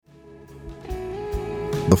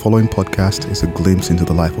The following podcast is a glimpse into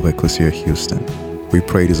the life of Ecclesia Houston. We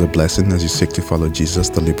pray it is a blessing as you seek to follow Jesus,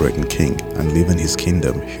 the liberating King, and live in His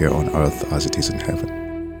kingdom here on earth as it is in heaven.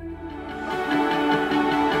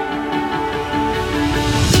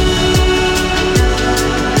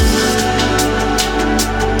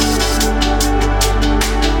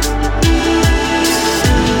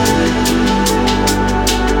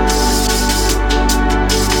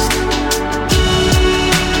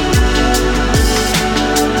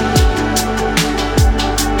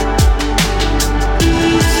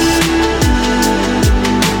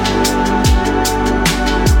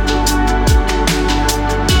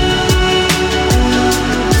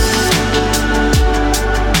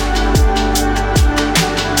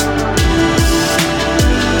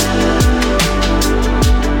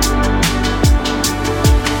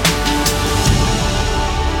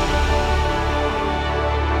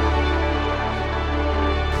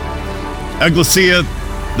 Ecclesia,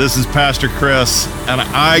 this is Pastor Chris, and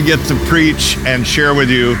I get to preach and share with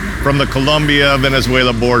you from the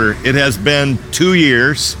Colombia-Venezuela border. It has been 2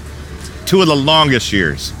 years, two of the longest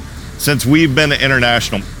years since we've been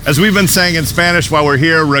international. As we've been saying in Spanish while we're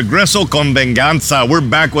here, regreso con venganza. We're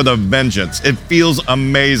back with a vengeance. It feels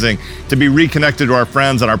amazing to be reconnected to our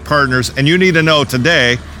friends and our partners, and you need to know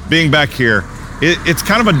today, being back here, it's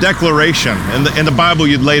kind of a declaration. In the Bible,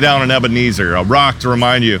 you'd lay down an Ebenezer, a rock to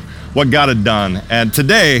remind you what God had done. And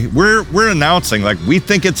today we're announcing, like, we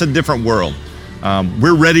think it's a different world.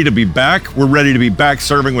 We're ready to be back. We're ready to be back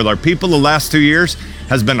serving with our people. The last 2 years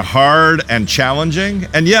has been hard and challenging.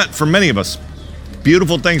 And yet for many of us,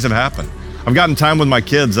 beautiful things have happened. I've gotten time with my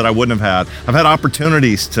kids that I wouldn't have had. I've had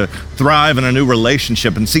opportunities to thrive in a new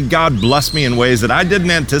relationship and see God bless me in ways that I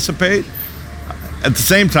didn't anticipate. At the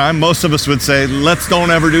same time, most of us would say, let's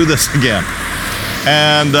don't ever do this again.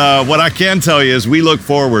 And what I can tell you is we look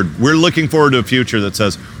forward. We're looking forward to a future that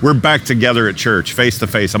says we're back together at church, face to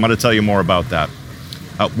face. I'm going to tell you more about that.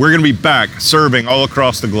 We're going to be back serving all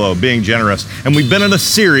across the globe, being generous. And we've been in a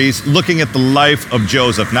series looking at the life of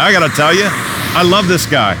Joseph. Now, I got to tell you, I love this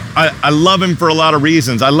guy. I love him for a lot of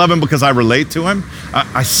reasons. I love him because I relate to him.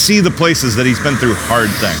 I see the places that he's been through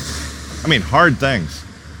hard things. I mean, hard things.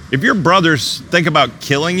 If your brothers think about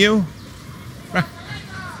killing you,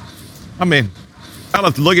 I mean, I'll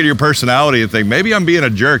have to look at your personality and think, maybe I'm being a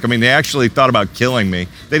jerk. I mean, they actually thought about killing me.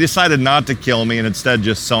 They decided not to kill me and instead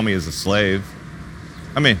just sell me as a slave.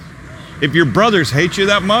 I mean, if your brothers hate you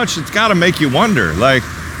that much, it's got to make you wonder, like,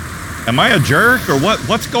 am I a jerk or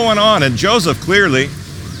what's going on? And Joseph, clearly,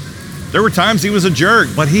 there were times he was a jerk,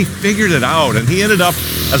 but he figured it out and he ended up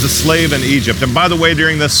as a slave in Egypt. And by the way,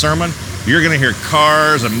 during this sermon, you're going to hear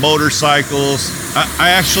cars and motorcycles.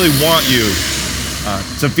 I actually want you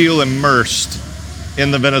to feel immersed in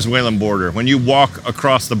the Venezuelan border. When you walk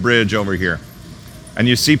across the bridge over here and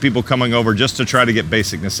you see people coming over just to try to get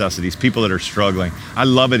basic necessities, people that are struggling. I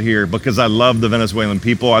love it here because I love the Venezuelan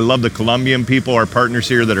people. I love the Colombian people, our partners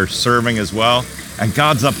here that are serving as well. And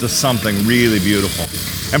God's up to something really beautiful.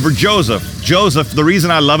 And for Joseph, the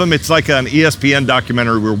reason I love him, it's like an ESPN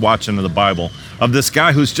documentary we were watching in the Bible of this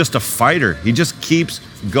guy who's just a fighter. He just keeps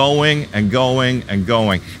going and going and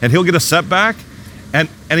going. And he'll get a setback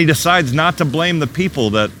and he decides not to blame the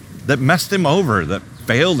people that messed him over, that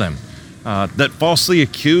failed him, that falsely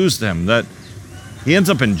accused him, that he ends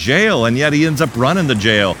up in jail, and yet he ends up running the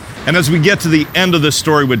jail. And as we get to the end of this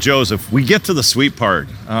story with Joseph, we get to the sweet part.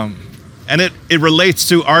 And it relates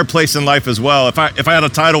to our place in life as well. If I had a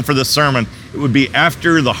title for this sermon, it would be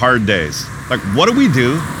After the Hard Days. Like, what do we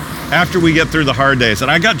do after we get through the hard days? And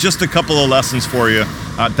I got just a couple of lessons for you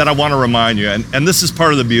that I want to remind you. And this is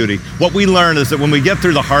part of the beauty. What we learn is that when we get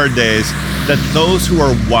through the hard days, that those who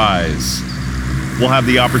are wise will have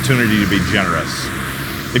the opportunity to be generous.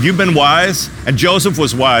 If you've been wise, and Joseph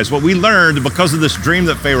was wise, what we learned because of this dream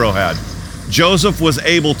that Pharaoh had, Joseph was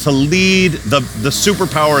able to lead the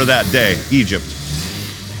superpower of that day, Egypt,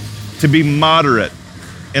 to be moderate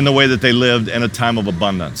in the way that they lived in a time of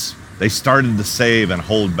abundance. They started to save and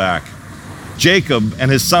hold back. Jacob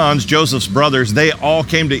and his sons, Joseph's brothers, they all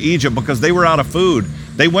came to Egypt because they were out of food.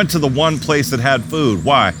 They went to the one place that had food.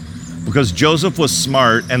 Why? Because Joseph was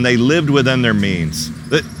smart and they lived within their means.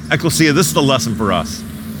 Ecclesia, this is the lesson for us.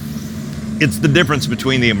 It's the difference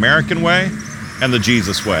between the American way and the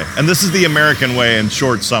Jesus way. And this is the American way in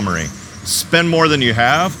short summary. Spend more than you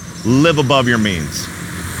have, live above your means.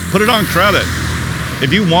 Put it on credit.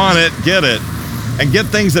 If you want it, get it. And get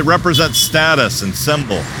things that represent status and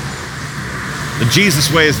symbol. The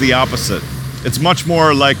Jesus way is the opposite. It's much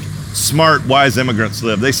more like smart, wise immigrants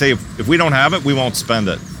live. They say, if we don't have it, we won't spend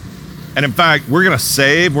it. And in fact, we're going to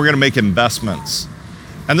save, we're going to make investments.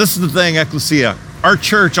 And this is the thing, Ecclesia, our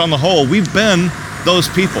church on the whole, we've been those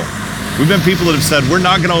people. We've been people that have said, we're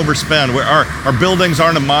not going to overspend. Our buildings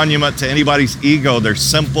aren't a monument to anybody's ego. They're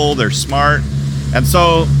simple, they're smart. And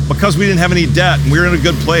so because we didn't have any debt and we're in a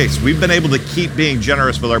good place, we've been able to keep being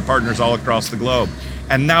generous with our partners all across the globe.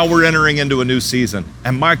 And now we're entering into a new season.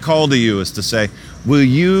 And my call to you is to say, will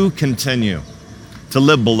you continue to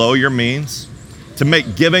live below your means, to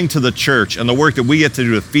make giving to the church and the work that we get to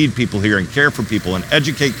do to feed people here and care for people and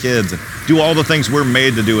educate kids and do all the things we're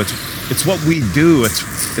made to do. It's what we do.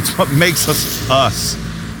 It's what makes us.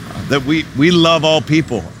 That we love all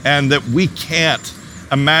people and that we can't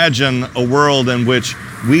imagine a world in which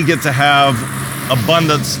we get to have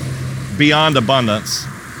abundance beyond abundance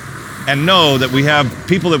and know that we have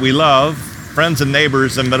people that we love, friends and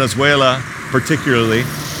neighbors in Venezuela particularly,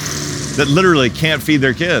 that literally can't feed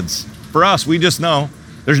their kids. For us, we just know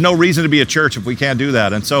there's no reason to be a church if we can't do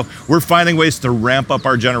that. And so we're finding ways to ramp up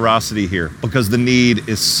our generosity here because the need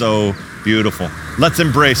is so beautiful. Let's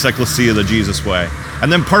embrace Ecclesia the Jesus way.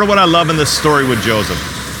 And then part of what I love in this story with Joseph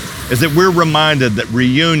is that we're reminded that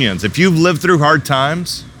reunions, if you've lived through hard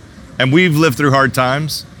times, and we've lived through hard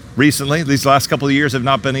times recently, these last couple of years have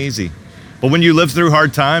not been easy. But when you live through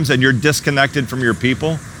hard times and you're disconnected from your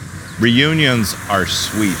people, reunions are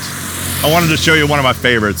sweet. I wanted to show you one of my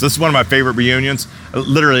favorites. This is one of my favorite reunions.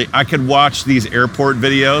 Literally, I could watch these airport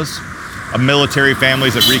videos of military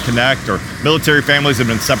families that reconnect or military families that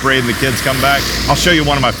have been separated and the kids come back. I'll show you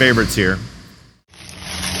one of my favorites here.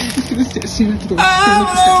 I'll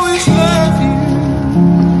always love you.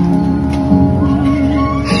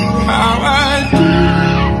 How I do.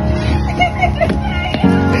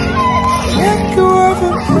 Let go of a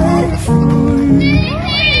prayer for you.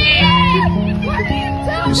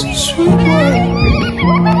 It's a sweet word.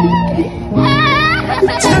 The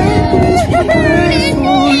table is prepared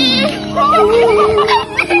for you.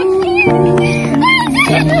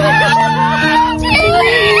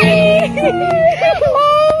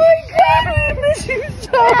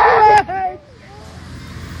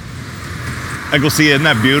 Ecclesia, isn't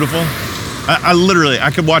that beautiful? I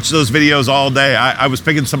could watch those videos all day. I was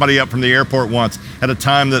picking somebody up from the airport once at a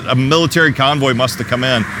time that a military convoy must have come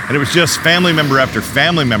in, and it was just family member after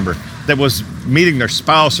family member that was meeting their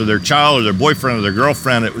spouse or their child or their boyfriend or their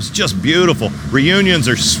girlfriend. It was just beautiful. Reunions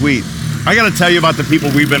are sweet. I got to tell you about the people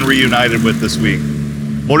we've been reunited with this week.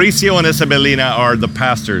 Mauricio and Isabelina are the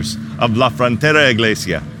pastors of La Frontera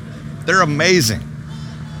Iglesia. They're amazing.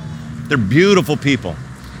 They're beautiful people.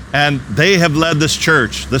 And they have led this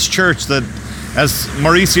church that, as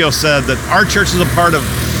Mauricio said, that our church is a part of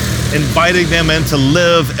inviting them in to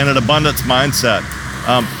live in an abundance mindset.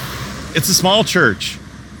 It's a small church.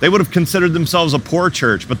 They would have considered themselves a poor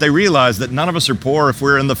church, but they realized that none of us are poor if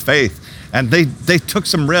we're in the faith. And they took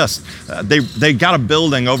some risks. They got a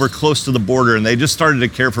building over close to the border and they just started to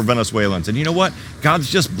care for Venezuelans. And you know what? God's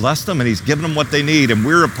just blessed them and he's given them what they need. And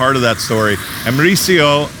we're a part of that story. And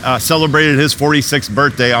Mauricio celebrated his 46th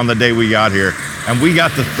birthday on the day we got here. And we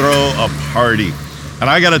got to throw a party. And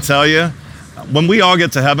I got to tell you, when we all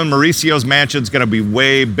get to heaven, Mauricio's mansion's going to be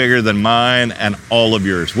way bigger than mine and all of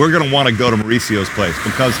yours. We're going to want to go to Mauricio's place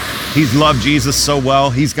because he's loved Jesus so well.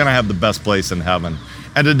 He's going to have the best place in heaven.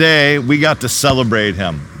 And today we got to celebrate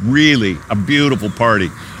him. Really a beautiful party.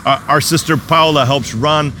 Our sister Paula helps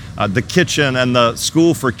run the kitchen and the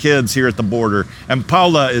school for kids here at the border. And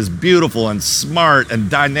Paula is beautiful and smart and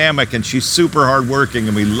dynamic and she's super hardworking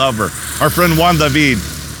and we love her. Our friend Juan David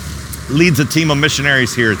leads a team of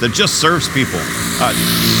missionaries here that just serves people.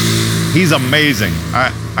 He's amazing.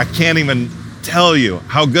 I can't even tell you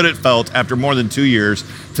how good it felt after more than 2 years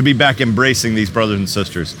to be back embracing these brothers and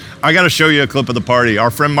sisters. I got to show you a clip of the party.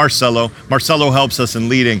 Our friend Marcelo helps us in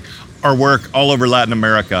leading our work all over Latin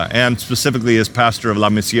America and specifically as pastor of La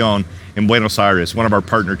Misión in Buenos Aires, one of our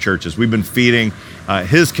partner churches. We've been feeding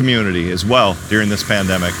his community as well during this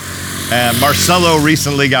pandemic. And Marcelo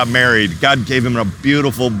recently got married. God gave him a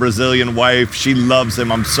beautiful Brazilian wife. She loves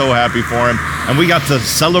him. I'm so happy for him. And we got to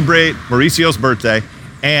celebrate Mauricio's birthday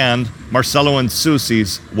and Marcelo and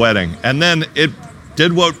Susie's wedding. And then it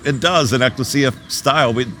did what it does in Ecclesia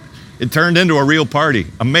style. It turned into a real party.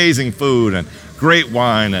 Amazing food and great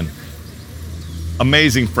wine and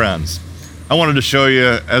amazing friends. I wanted to show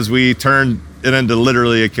you as we turned it into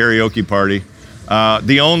literally a karaoke party.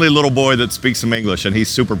 The only little boy that speaks some English, and he's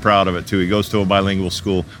super proud of it too. He goes to a bilingual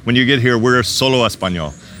school. When you get here, we're solo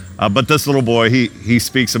español. But this little boy, he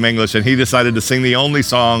speaks some English, and he decided to sing the only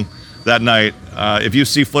song that night. If you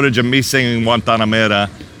see footage of me singing Guantanamera,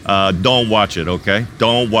 don't watch it, okay?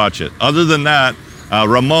 Don't watch it. Other than that,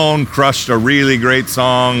 Ramon crushed a really great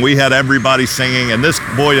song. We had everybody singing, and this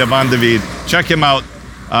boy, Ivan David, check him out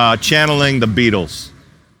channeling the Beatles.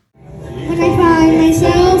 When I find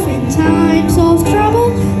myself in times of trouble,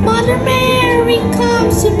 Mother Mary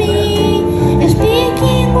comes to me, and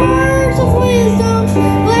speaking words of wisdom,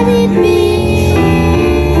 let it be.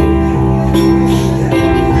 And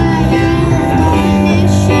in my hour of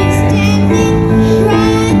darkness, she's standing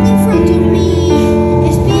right in front of me,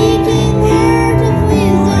 and speaking words of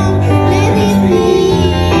wisdom, let it be.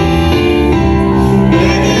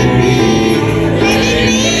 Let it be,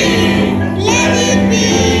 let it be,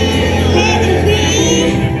 let it be.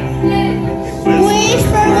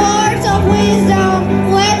 Whisper words of wisdom,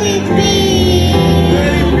 let it be.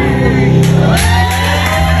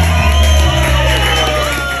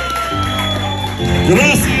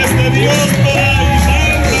 Gracias de Dios para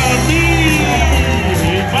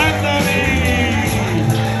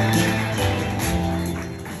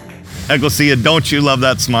Ecclesia, don't you love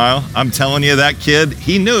that smile? I'm telling you, that kid,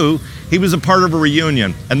 he knew he was a part of a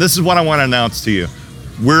reunion. And this is what I want to announce to you.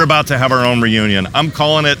 We're about to have our own reunion. I'm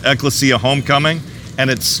calling it Ecclesia Homecoming, and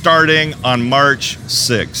it's starting on March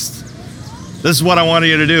 6th. This is what I want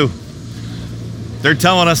you to do. They're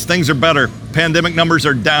telling us things are better. Pandemic numbers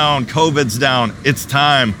are down, COVID's down. It's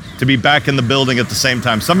time to be back in the building at the same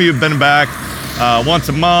time. Some of you have been back once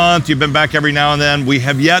a month, you've been back every now and then. We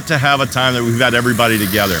have yet to have a time that we've got everybody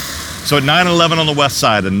together. So at 9/11 on the west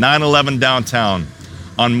side and 9/11 downtown,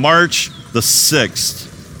 on March the 6th,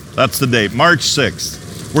 that's the date, March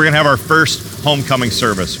 6th, we're gonna have our first homecoming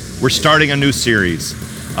service. We're starting a new series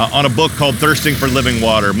on a book called Thirsting for Living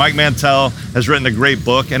Water. Mike Mantell has written a great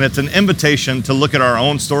book, and it's an invitation to look at our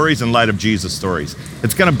own stories in light of Jesus' stories.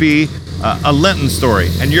 It's gonna be a Lenten story,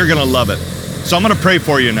 and you're gonna love it. So I'm gonna pray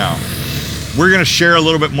for you now. We're gonna share a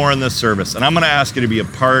little bit more in this service, and I'm gonna ask you to be a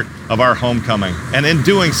part of our homecoming. And in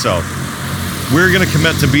doing so, we're gonna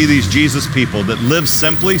commit to be these Jesus people that live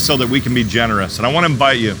simply so that we can be generous. And I wanna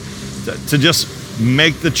invite you to just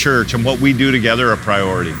make the church and what we do together a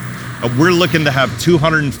priority. We're looking to have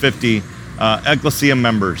 250 Ecclesia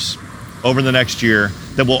members over the next year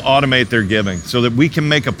that will automate their giving so that we can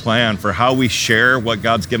make a plan for how we share what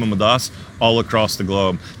God's given with us all across the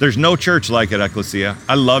globe. There's no church like it, Ecclesia.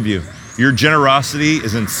 I love you. Your generosity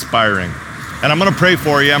is inspiring. And I'm gonna pray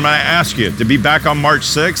for you. I'm gonna ask you to be back on March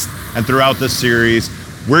 6th and throughout this series.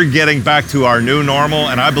 We're getting back to our new normal,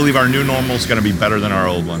 and I believe our new normal is gonna be better than our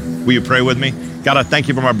old one. Will you pray with me? God, I thank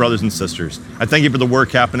you for my brothers and sisters. I thank you for the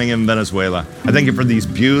work happening in Venezuela. I thank you for these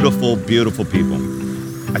beautiful, beautiful people.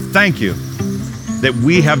 I thank you that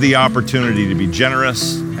we have the opportunity to be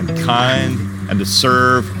generous and kind and to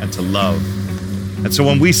serve and to love. And so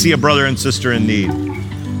when we see a brother and sister in need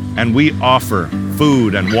and we offer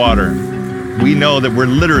food and water, we know that we're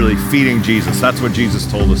literally feeding Jesus. That's what Jesus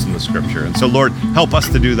told us in the scripture. And so Lord, help us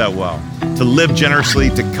to do that well, to live generously,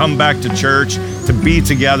 to come back to church, to be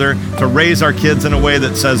together, to raise our kids in a way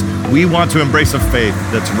that says we want to embrace a faith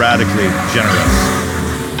that's radically generous.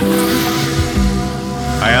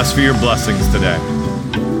 I ask for your blessings today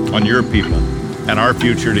on your people and our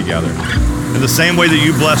future together. In the same way that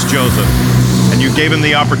you blessed Joseph and you gave him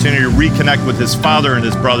the opportunity to reconnect with his father and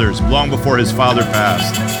his brothers long before his father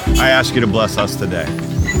passed, I ask you to bless us today.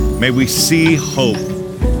 May we see hope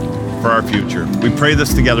for our future. We pray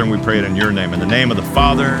this together, and we pray it in your name. In the name of the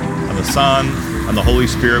Father, and the Son, and the Holy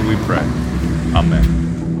Spirit, we pray. Amen.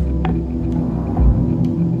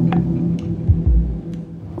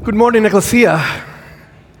 Good morning, Ecclesia.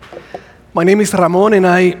 My name is Ramon, and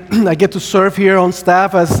I get to serve here on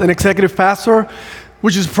staff as an executive pastor,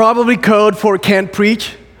 which is probably code for can't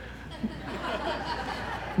preach.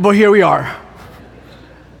 But here we are.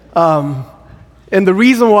 And the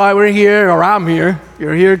reason why we're here, or I'm here,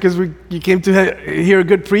 you're here because you came to hear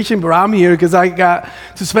good preaching, but I'm here because I got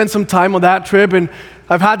to spend some time on that trip, and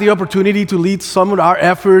I've had the opportunity to lead some of our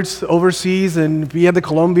efforts overseas and be at the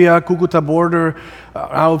Colombia-Cucuta border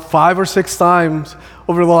 5 or 6 times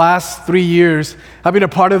over the last 3 years. I've been a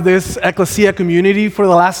part of this Ecclesia community for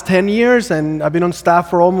the last 10 years, and I've been on staff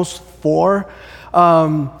for almost 4.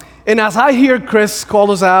 And as I hear Chris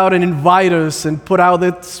call us out and invite us and put out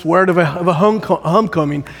this word of a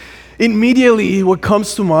homecoming, immediately what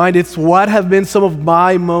comes to mind is what have been some of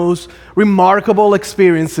my most remarkable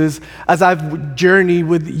experiences as I've journeyed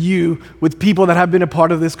with you, with people that have been a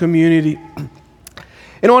part of this community.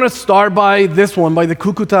 And I want to start by this one, by the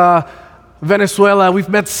Cucuta, Venezuela. We've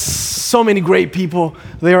met so many great people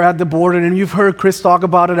there at the border, and you've heard Chris talk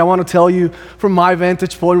about it. I want to tell you from my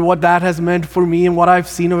vantage point what that has meant for me and what I've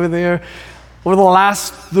seen over there. Over the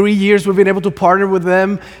last 3 years, we've been able to partner with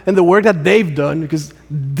them and the work that they've done, because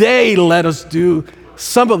they let us do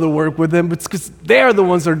some of the work with them, but it's because they're the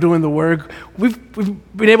ones that are doing the work. We've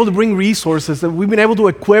been able to bring resources, and we've been able to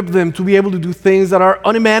equip them to be able to do things that are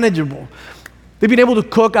unimaginable. They've been able to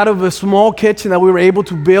cook out of a small kitchen that we were able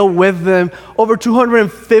to build with them over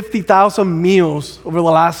 250,000 meals over the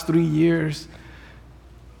last 3 years.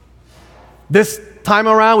 This time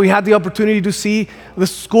around, we had the opportunity to see the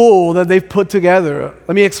school that they've put together.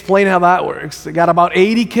 Let me explain how that works. They got about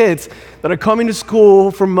 80 kids that are coming to school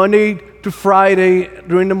from Monday to Friday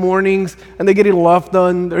during the mornings, and they're getting love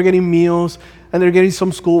done, they're getting meals, and they're getting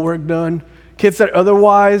some schoolwork done. Kids that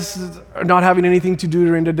otherwise are not having anything to do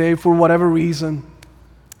during the day for whatever reason.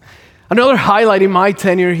 Another highlight in my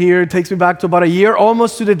tenure here takes me back to about a year,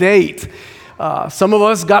 almost to the date. Some of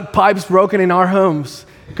us got pipes broken in our homes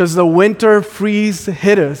because the winter freeze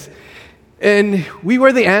hit us. And we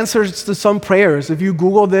were the answers to some prayers. If you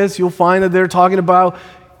Google this, you'll find that they're talking about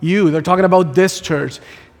you. They're talking about this church.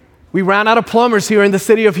 We ran out of plumbers here in the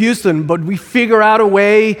city of Houston, but we figured out a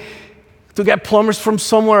way to get plumbers from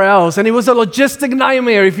somewhere else. And it was a logistic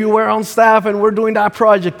nightmare if you were on staff and we're doing that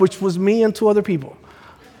project, which was me and 2 other people.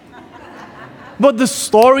 But the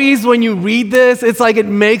stories, when you read this, it's like it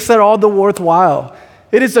makes it all the worthwhile.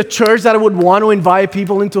 It is a church that would want to invite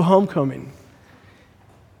people into homecoming.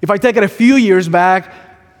 If I take it a few years back,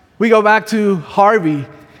 we go back to Harvey.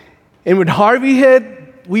 And when Harvey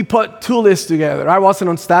hit, we put 2 lists together. I wasn't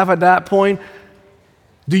on staff at that point.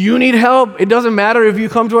 Do you need help? It doesn't matter if you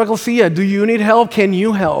come to Ecclesia. Do you need help? Can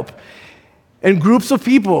you help? And groups of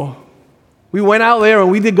people, we went out there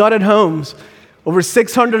and we did gutted homes. Over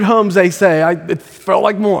 600 homes, they say. It felt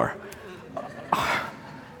like more.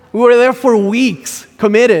 We were there for weeks,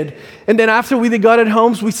 committed. And then after we did gutted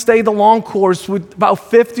homes, we stayed the long course with about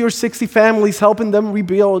 50 or 60 families, helping them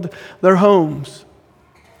rebuild their homes.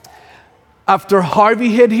 After Harvey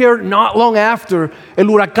hit here, not long after, El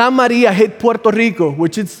Huracán Maria hit Puerto Rico,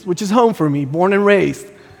 which is home for me, born and raised.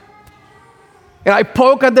 And I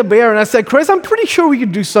poked at the bear and I said, Chris, I'm pretty sure we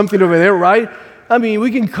could do something over there, right? I mean,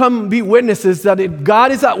 we can come be witnesses that if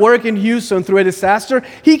God is at work in Houston through a disaster,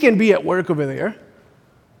 He can be at work over there.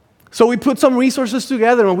 So we put some resources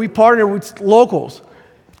together and we partnered with locals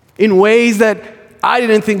in ways that I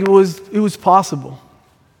didn't think it was possible.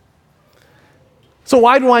 So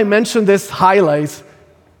why do I mention this highlights?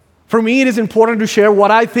 For me, it is important to share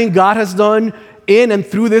what I think God has done in and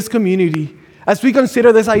through this community as we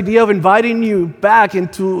consider this idea of inviting you back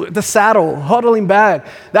into the saddle, huddling back.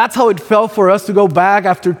 That's how it felt for us to go back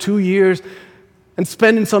after 2 years and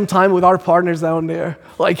spending some time with our partners down there.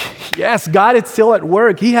 Like, yes, God is still at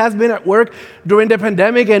work. He has been at work during the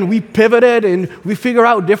pandemic, and we pivoted and we figure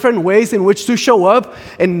out different ways in which to show up.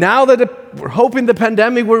 And now that we're hoping the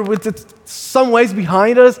pandemic, we're with some ways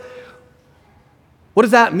behind us, what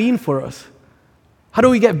does that mean for us? How do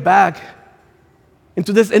we get back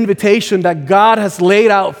into this invitation that God has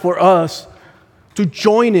laid out for us to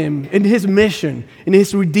join Him in His mission, in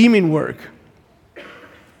His redeeming work?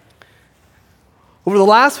 Over the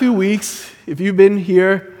last few weeks, if you've been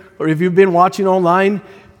here or if you've been watching online,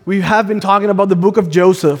 we have been talking about the book of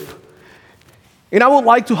Joseph. And I would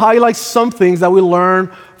like to highlight some things that we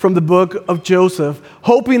learned from the book of Joseph,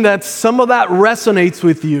 hoping that some of that resonates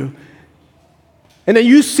with you. And that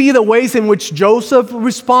you see the ways in which Joseph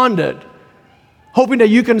responded, hoping that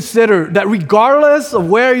you consider that regardless of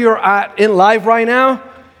where you're at in life right now,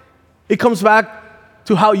 it comes back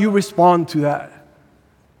to how you respond to that.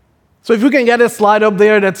 So if you can get a slide up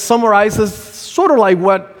there that summarizes sort of like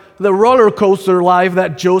what the roller coaster life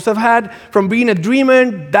that Joseph had, from being a dreamer,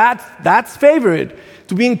 that's favorite,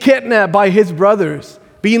 to being kidnapped by his brothers,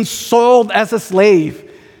 being sold as a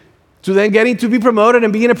slave, to then getting to be promoted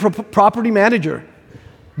and being a property manager,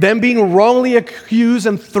 then being wrongly accused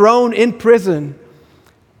and thrown in prison,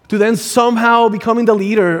 to then somehow becoming the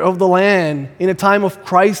leader of the land in a time of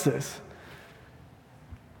crisis.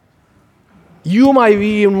 You might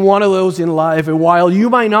be in one of those in life, and while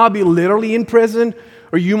you might not be literally in prison,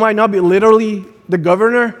 or you might not be literally the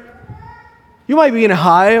governor, you might be in a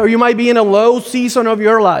high or you might be in a low season of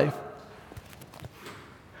your life.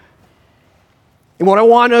 And what I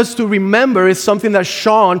want us to remember is something that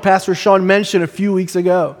Pastor Sean mentioned a few weeks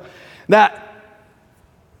ago, that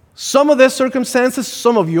some of the circumstances,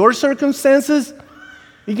 some of your circumstances,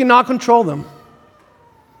 you cannot control them.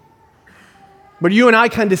 But you and I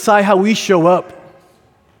can decide how we show up.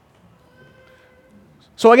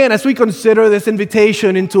 So again, as we consider this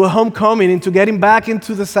invitation into a homecoming, into getting back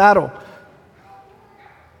into the saddle,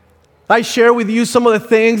 I share with you some of the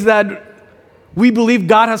things that we believe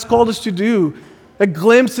God has called us to do, a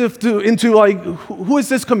glimpse into like, who is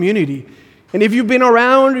this community? And if you've been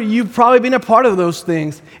around, you've probably been a part of those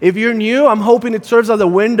things. If you're new, I'm hoping it serves as a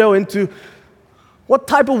window into what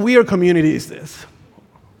type of weird community is this?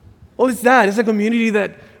 Well, it's that. It's a community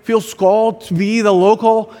that feels called to be the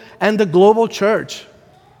local and the global church.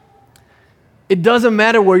 It doesn't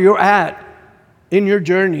matter where you're at in your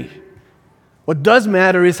journey. What does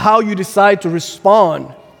matter is how you decide to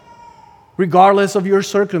respond, regardless of your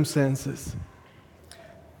circumstances.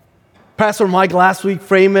 Pastor Mike last week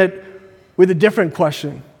framed it with a different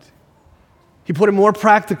question. He put it more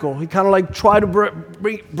practical. He kind of like tried to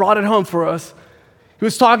brought it home for us. He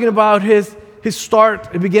was talking about his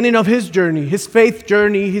start, the beginning of his journey, his faith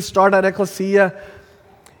journey. He started at Ecclesia,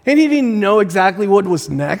 and he didn't know exactly what was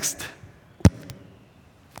next.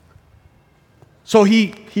 So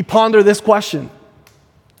he pondered this question.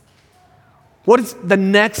 What is the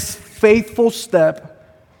next faithful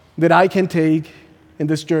step that I can take in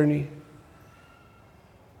this journey?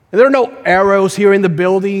 And there are no arrows here in the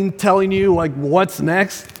building telling you like what's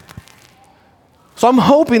next. So I'm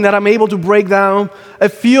hoping that I'm able to break down a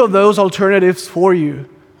few of those alternatives for you.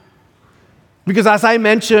 Because as I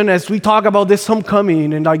mentioned, as we talk about this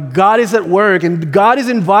homecoming, and like God is at work, and God is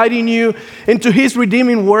inviting you into His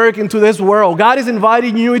redeeming work into this world. God is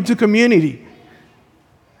inviting you into community.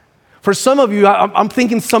 For some of you, I'm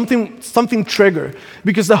thinking something triggered,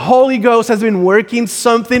 because the Holy Ghost has been working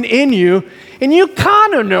something in you, and you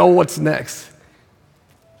kind of know what's next.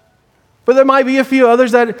 But there might be a few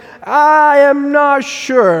others that I am not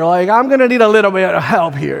sure. Like, I'm going to need a little bit of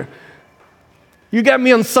help here. You get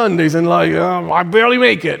me on Sundays and like, I barely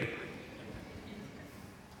make it.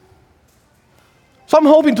 So I'm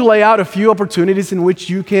hoping to lay out a few opportunities in which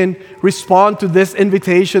you can respond to this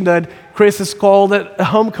invitation that Chris has called a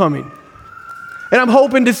homecoming. And I'm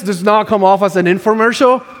hoping this does not come off as an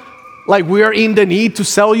infomercial, like we are in the need to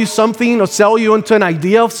sell you something or sell you into an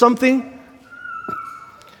idea of something.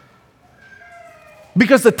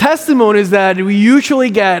 Because the testimonies that we usually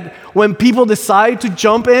get when people decide to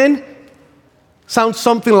jump in sounds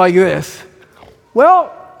something like this.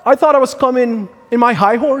 Well, I thought I was coming in my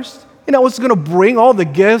high horse, and I was going to bring all the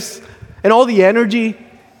gifts and all the energy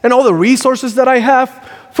and all the resources that I have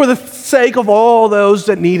for the sake of all those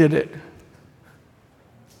that needed it.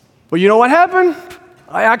 But you know what happened?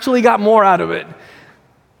 I actually got more out of it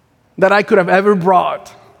than I could have ever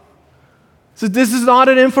brought. So this is not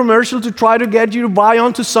an infomercial to try to get you to buy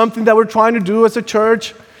onto something that we're trying to do as a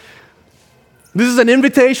church. This is an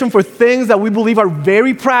invitation for things that we believe are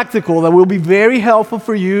very practical, that will be very helpful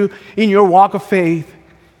for you in your walk of faith,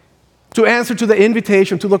 to answer to the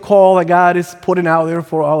invitation, to the call that God is putting out there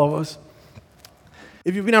for all of us.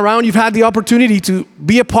 If you've been around, you've had the opportunity to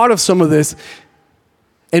be a part of some of this.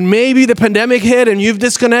 And maybe the pandemic hit and you've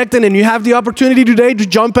disconnected and you have the opportunity today to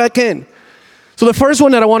jump back in. So the first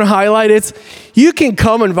one that I want to highlight is you can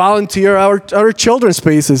come and volunteer our children's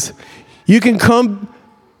spaces. You can come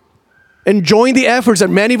and join the efforts that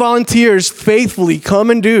many volunteers faithfully come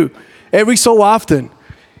and do every so often.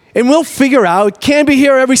 And we'll figure out, can't be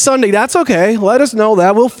here every Sunday. That's okay. Let us know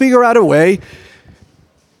that. We'll figure out a way.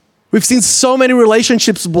 We've seen so many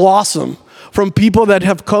relationships blossom from people that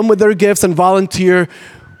have come with their gifts and volunteer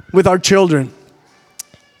with our children.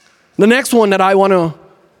 The next one that I want to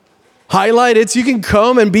highlight is you can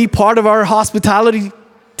come and be part of our hospitality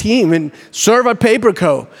team and serve at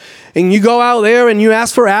PaperCo. And you go out there and you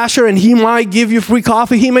ask for Asher and he might give you free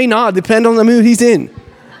coffee. He may not, depend on the mood he's in.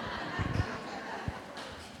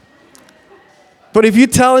 But if you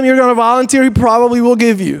tell him you're going to volunteer, he probably will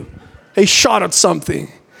give you a shot at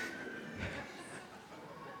something.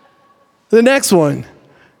 The next one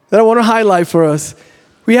that I want to highlight for us,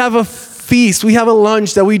 we have a feast, we have a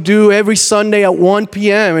lunch that we do every Sunday at 1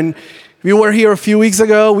 p.m. And if you were here a few weeks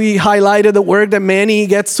ago, we highlighted the work that Manny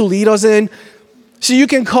gets to lead us in. So you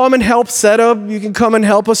can come and help set up, you can come and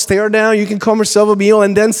help us tear down, you can come and serve a meal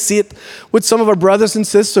and then sit with some of our brothers and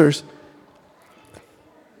sisters.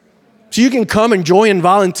 So you can come and join and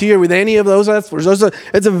volunteer with any of those efforts.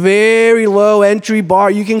 It's a very low entry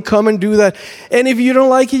bar. You can come and do that. And if you don't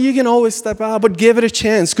like it, you can always step out, but give it a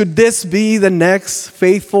chance. Could this be the next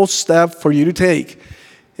faithful step for you to take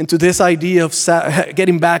into this idea of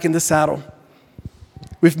getting back in the saddle?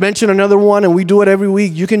 We've mentioned another one, and we do it every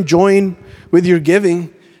week. You can join with your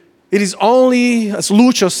giving. It is only, as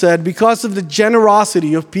Lucho said, because of the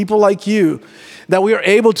generosity of people like you that we are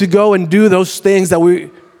able to go and do those things that we're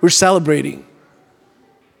celebrating.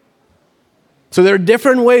 So there are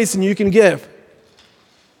different ways that you can give.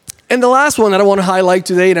 And the last one that I want to highlight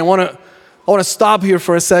today, and I want to stop here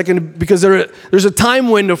for a second because there's a time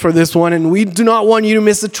window for this one, and we do not want you to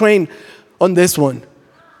miss the train on this one.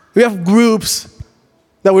 We have groups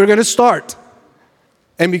that we're going to start.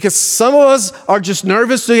 And because some of us are just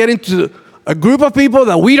nervous to get into a group of people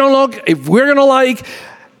that we don't know if we're going to like,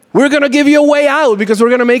 we're going to give you a way out because we're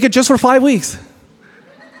going to make it just for 5 weeks.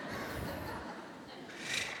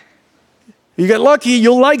 You get lucky,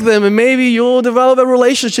 you'll like them, and maybe you'll develop a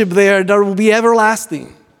relationship there that will be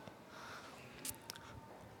everlasting.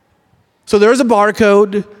 So there is a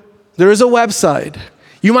barcode, there is a website.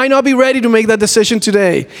 You might not be ready to make that decision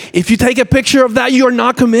today. If you take a picture of that, you're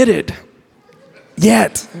not committed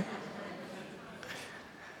yet.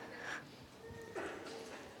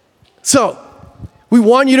 So, we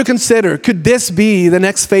want you to consider, could this be the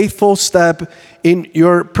next faithful step in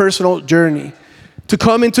your personal journey? To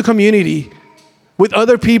come into community with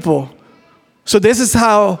other people. So this is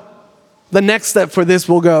how the next step for this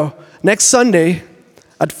will go. Next Sunday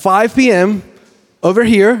at 5 p.m. over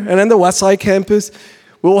here and in the Westside campus,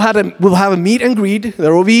 we'll have a meet and greet.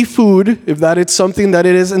 There will be food, if that is something that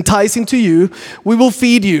it is enticing to you. We will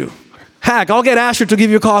feed you. Heck, I'll get Asher to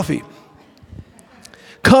give you coffee.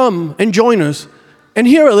 Come and join us and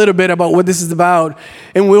hear a little bit about what this is about.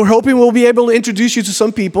 And we're hoping we'll be able to introduce you to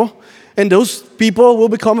some people. And those people will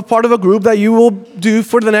become a part of a group that you will do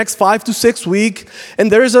for the next 5 to 6 weeks.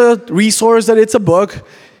 And there's a resource that it's a book.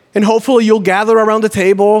 And hopefully you'll gather around the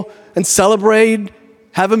table and celebrate,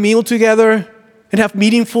 have a meal together, and have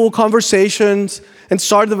meaningful conversations and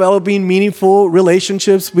start developing meaningful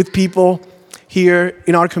relationships with people here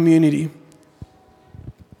in our community.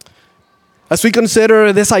 As we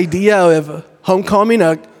consider this idea of homecoming,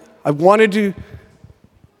 I wanted to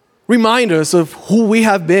remind us of who we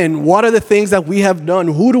have been. What are the things that we have done?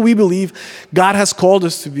 Who do we believe God has called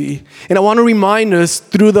us to be? And I want to remind us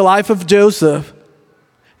through the life of Joseph,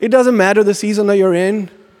 it doesn't matter the season that you're in.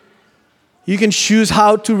 You can choose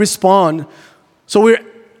how to respond. So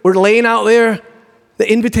we're laying out there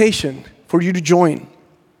the invitation for you to join.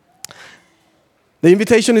 The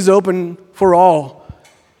invitation is open for all.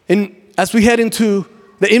 And as we head into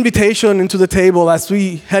the invitation into the table, as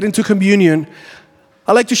we head into communion,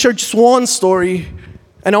 I'd like to share just one story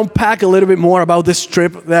and unpack a little bit more about this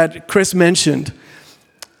trip that Chris mentioned.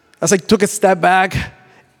 As I took a step back,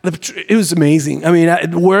 it was amazing. I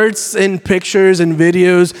mean, words and pictures and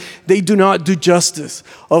videos, they do not do justice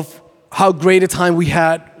of how great a time we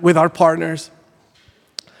had with our partners.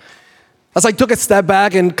 As I took a step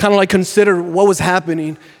back and kind of like considered what was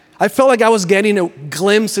happening, I felt like I was getting a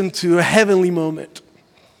glimpse into a heavenly moment.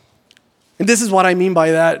 And this is what I mean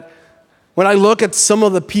by that. When I look at some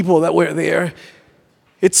of the people that were there,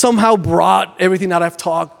 it somehow brought everything that I've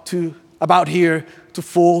talked about here to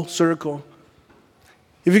full circle.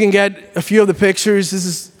 If you can get a few of the pictures,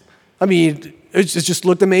 it just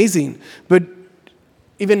looked amazing. But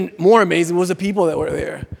even more amazing was the people that were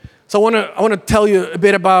there. So I want to tell you a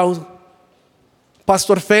bit about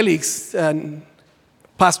Pastor Felix and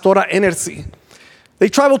Pastora Energy. They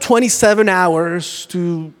traveled 27 hours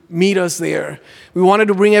to meet us there. We wanted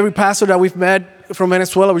to bring every pastor that we've met from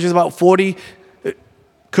Venezuela, which is about 40.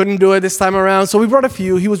 Couldn't do it this time around, so we brought a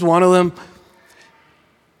few. He was one of them.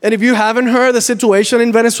 And if you haven't heard, the situation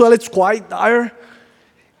in Venezuela, it's quite dire.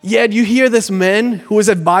 Yet you hear this man who is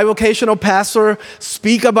a bivocational pastor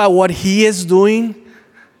speak about what he is doing,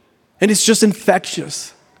 and it's just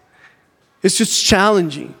infectious. It's just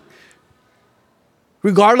challenging.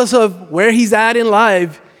 Regardless of where he's at in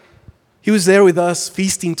life, he was there with us,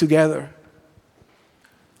 feasting together.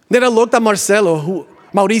 Then I looked at Mauricio,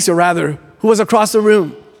 who was across the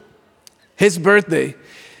room, his birthday.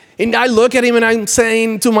 And I look at him and I'm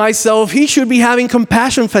saying to myself, he should be having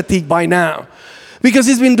compassion fatigue by now. Because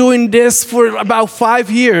he's been doing this for about 5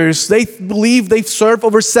 years. They believe they've served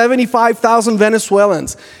over 75,000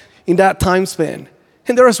 Venezuelans in that time span.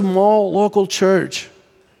 And they're a small local church.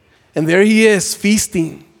 And there he is,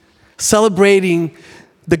 feasting, celebrating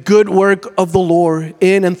the good work of the Lord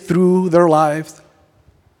in and through their lives.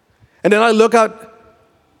 And then I look at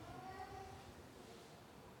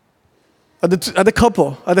the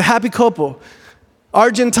couple, at the happy couple,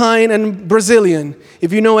 Argentine and Brazilian.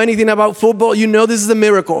 If you know anything about football, you know this is a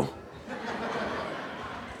miracle.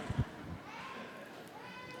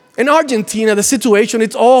 In Argentina, the situation,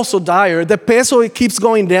 it's also dire. The peso, it keeps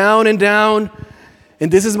going down and down. And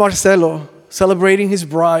this is Marcelo celebrating his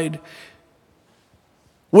bride,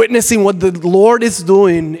 witnessing what the Lord is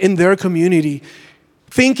doing in their community,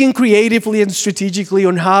 thinking creatively and strategically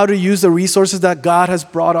on how to use the resources that God has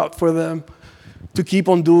brought up for them to keep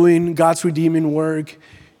on doing God's redeeming work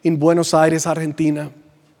in Buenos Aires, Argentina.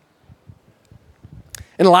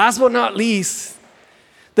 And last but not least,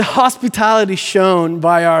 the hospitality shown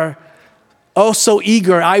by our oh so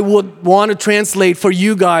eager, I would want to translate for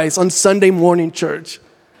you guys on Sunday morning church.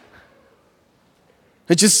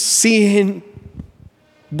 and just seeing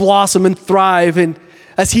blossom and thrive. And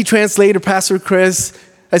as he translated Pastor Chris,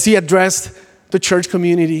 as he addressed the church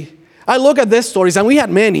community, I look at these stories, and we had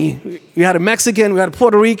many. We had a Mexican, we had a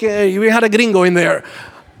Puerto Rican, we had a gringo in there.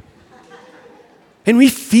 And we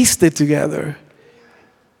feasted together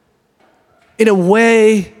in a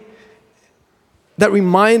way that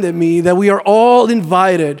reminded me that we are all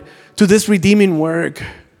invited to this redeeming work.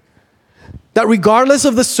 That regardless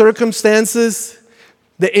of the circumstances,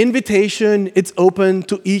 the invitation, it's open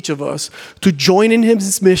to each of us to join in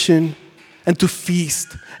his mission and to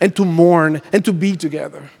feast and to mourn and to be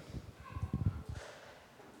together.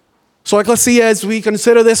 So Ecclesia, as we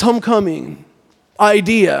consider this homecoming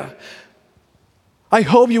idea, I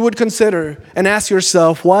hope you would consider and ask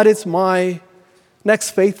yourself, what is my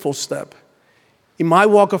next faithful step in my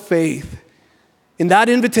walk of faith, in that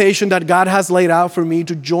invitation that God has laid out for me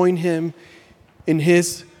to join him in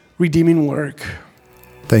his redeeming work?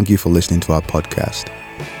 Thank you for listening to our podcast.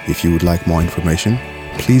 If you would like more information,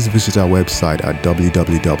 please visit our website at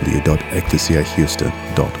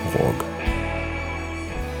www.ecclesiahouston.org.